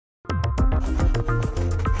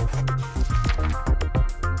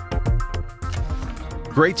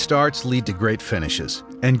Great starts lead to great finishes,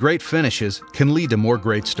 and great finishes can lead to more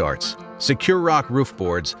great starts. Securock roof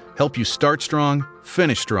boards help you start strong,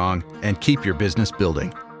 finish strong, and keep your business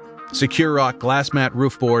building. Securock glass mat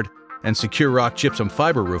roof board and Securock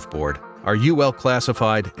Gypsum-Fiber roof board are UL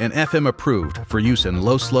classified and FM approved for use in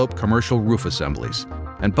low-slope commercial roof assemblies,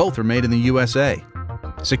 and both are made in the USA.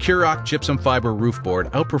 Securock Gypsum-Fiber roof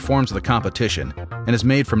board outperforms the competition and is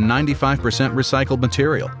made from 95% recycled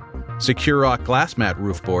material. Securock glass mat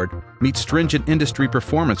roof board meets stringent industry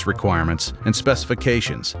performance requirements and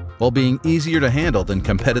specifications while being easier to handle than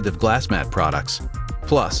competitive glass mat products.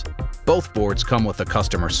 Plus, both boards come with the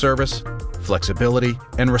customer service, flexibility,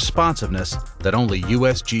 and responsiveness that only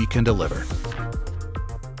USG can deliver.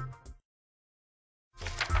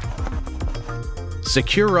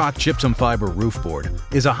 Securock Gypsum-Fiber roof board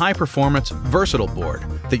is a high-performance, versatile board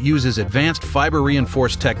that uses advanced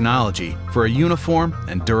fiber-reinforced technology for a uniform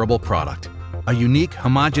and durable product. A unique,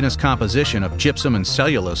 homogeneous composition of gypsum and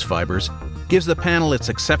cellulose fibers gives the panel its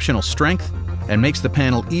exceptional strength and makes the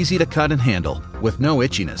panel easy to cut and handle with no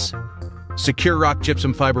itchiness. Securock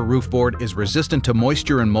Gypsum-Fiber roof board is resistant to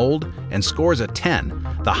moisture and mold and scores a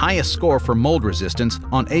 10, the highest score for mold resistance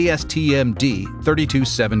on ASTM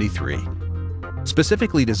D3273.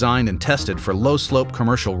 Specifically designed and tested for low-slope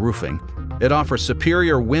commercial roofing, it offers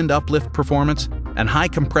superior wind uplift performance and high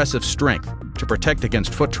compressive strength to protect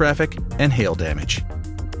against foot traffic and hail damage.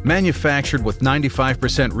 Manufactured with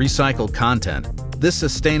 95% recycled content, this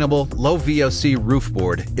sustainable, low VOC roof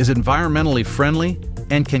board is environmentally friendly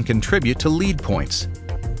and can contribute to LEED points.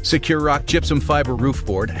 Securock Gypsum-Fiber roof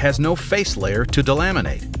board has no face layer to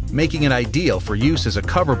delaminate, making it ideal for use as a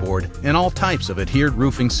cover board in all types of adhered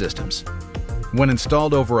roofing systems. When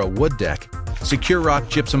installed over a wood deck, Securock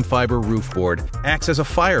Gypsum-Fiber roof board acts as a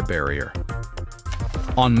fire barrier.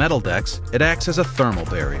 On metal decks, it acts as a thermal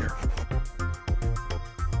barrier.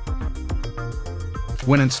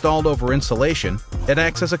 When installed over insulation, it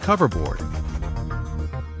acts as a cover board.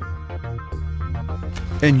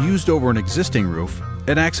 And used over an existing roof,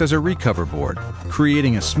 it acts as a recover board,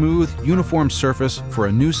 creating a smooth, uniform surface for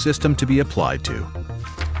a new system to be applied to.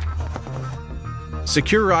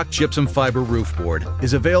 Securock Gypsum-Fiber roof board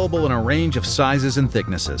is available in a range of sizes and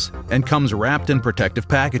thicknesses and comes wrapped in protective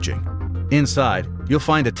packaging. Inside, you'll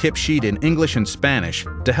find a tip sheet in English and Spanish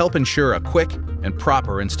to help ensure a quick and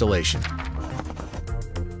proper installation.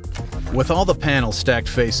 With all the panels stacked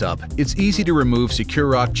face up, it's easy to remove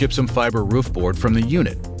Securock Gypsum-Fiber roof board from the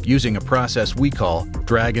unit using a process we call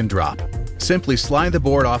drag and drop. Simply slide the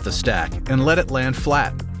board off the stack and let it land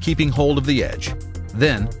flat, keeping hold of the edge.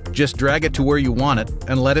 Then, just drag it to where you want it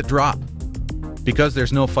and let it drop. Because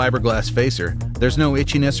there's no fiberglass facer, there's no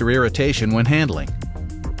itchiness or irritation when handling.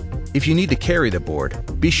 If you need to carry the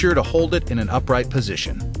board, be sure to hold it in an upright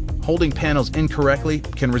position. Holding panels incorrectly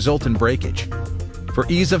can result in breakage. For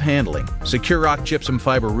ease of handling, Securock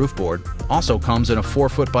Gypsum-Fiber roof board also comes in a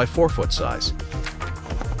 4-foot by 4-foot size.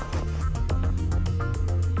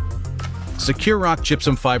 Securock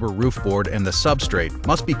Gypsum-Fiber roof board and the substrate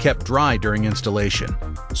must be kept dry during installation,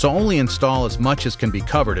 so only install as much as can be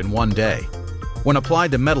covered in one day. When applied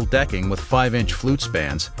to metal decking with 5-inch flute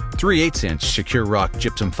spans, 3/8-inch Securock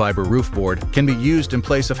Gypsum-Fiber roof board can be used in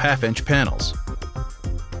place of 1/2-inch panels.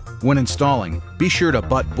 When installing, be sure to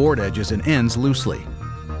butt board edges and ends loosely,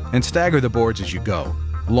 and stagger the boards as you go.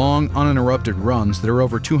 Long, uninterrupted runs that are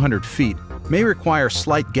over 200 feet may require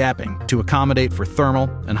slight gapping to accommodate for thermal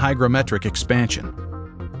and hygrometric expansion.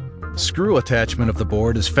 Screw attachment of the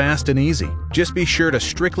board is fast and easy. Just be sure to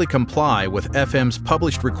strictly comply with FM's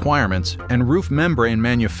published requirements and roof membrane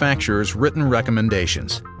manufacturers' written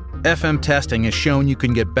recommendations. FM testing has shown you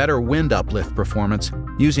can get better wind uplift performance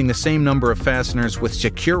using the same number of fasteners with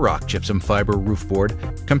Securock Gypsum-Fiber roof board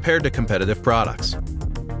compared to competitive products.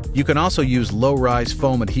 You can also use low-rise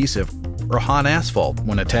foam adhesive or hot asphalt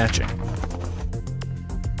when attaching.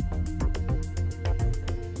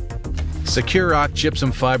 Securock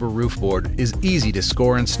Gypsum-Fiber roof board is easy to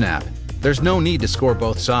score and snap. There's no need to score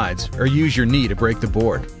both sides or use your knee to break the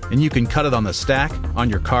board, and you can cut it on the stack, on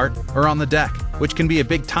your cart, or on the deck, which can be a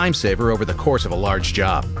big time saver over the course of a large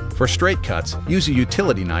job. For straight cuts, use a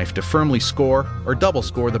utility knife to firmly score or double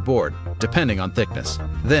score the board, depending on thickness.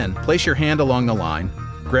 Then, place your hand along the line,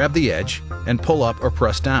 grab the edge, and pull up or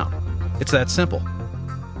press down. It's that simple.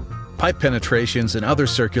 Pipe penetrations and other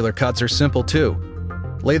circular cuts are simple too.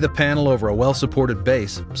 Lay the panel over a well-supported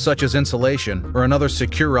base, such as insulation or another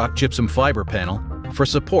Securock Gypsum-Fiber panel, for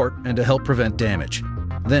support and to help prevent damage.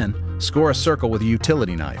 Then, score a circle with a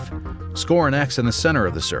utility knife. Score an X in the center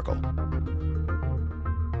of the circle.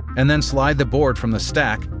 And then slide the board from the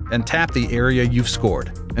stack and tap the area you've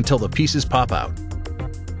scored until the pieces pop out.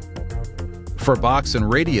 For box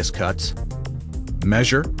and radius cuts,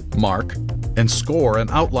 measure, mark, and score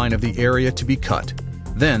an outline of the area to be cut.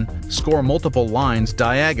 Then, score multiple lines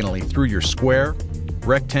diagonally through your square,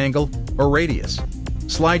 rectangle, or radius.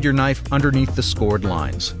 Slide your knife underneath the scored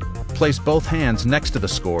lines. Place both hands next to the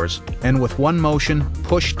scores, and with one motion,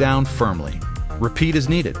 push down firmly. Repeat as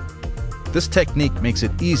needed. This technique makes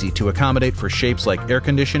it easy to accommodate for shapes like air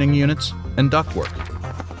conditioning units and ductwork.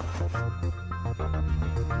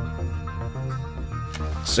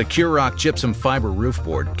 Securock gypsum fiber roof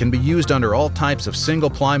board can be used under all types of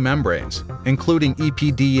single-ply membranes, including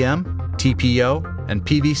EPDM, TPO, and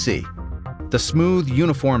PVC. The smooth,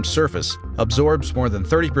 uniform surface absorbs more than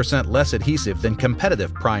 30% less adhesive than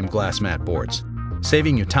competitive prime glass mat boards,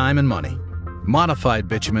 saving you time and money. Modified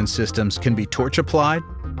bitumen systems can be torch-applied,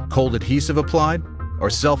 cold adhesive applied, or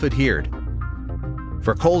self-adhered.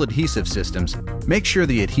 For cold adhesive systems, make sure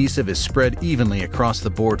the adhesive is spread evenly across the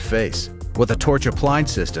board face. With a torch-applied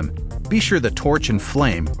system, be sure the torch and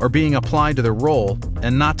flame are being applied to the roll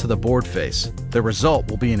and not to the board face. The result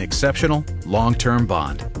will be an exceptional, long-term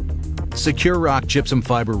bond. Securock gypsum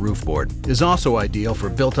fiber roof board is also ideal for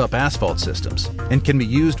built-up asphalt systems and can be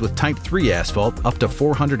used with Type 3 asphalt up to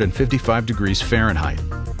 455 degrees Fahrenheit.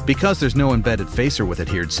 Because there's no embedded facer with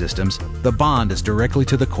adhered systems, the bond is directly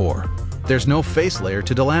to the core. There's no face layer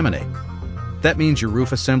to delaminate. That means your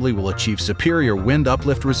roof assembly will achieve superior wind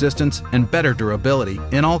uplift resistance and better durability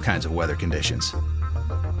in all kinds of weather conditions.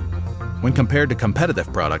 When compared to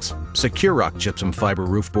competitive products, Securock gypsum fiber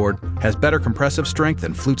roof board has better compressive strength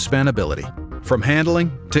and flute span ability. From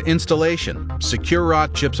handling to installation,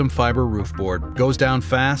 Securock gypsum fiber roof board goes down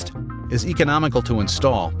fast, is economical to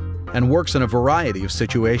install, and works in a variety of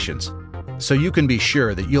situations. So you can be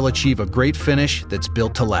sure that you'll achieve a great finish that's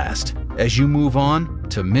built to last as you move on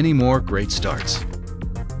to many more great starts.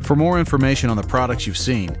 For more information on the products you've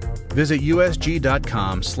seen, visit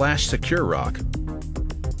usg.com/Securock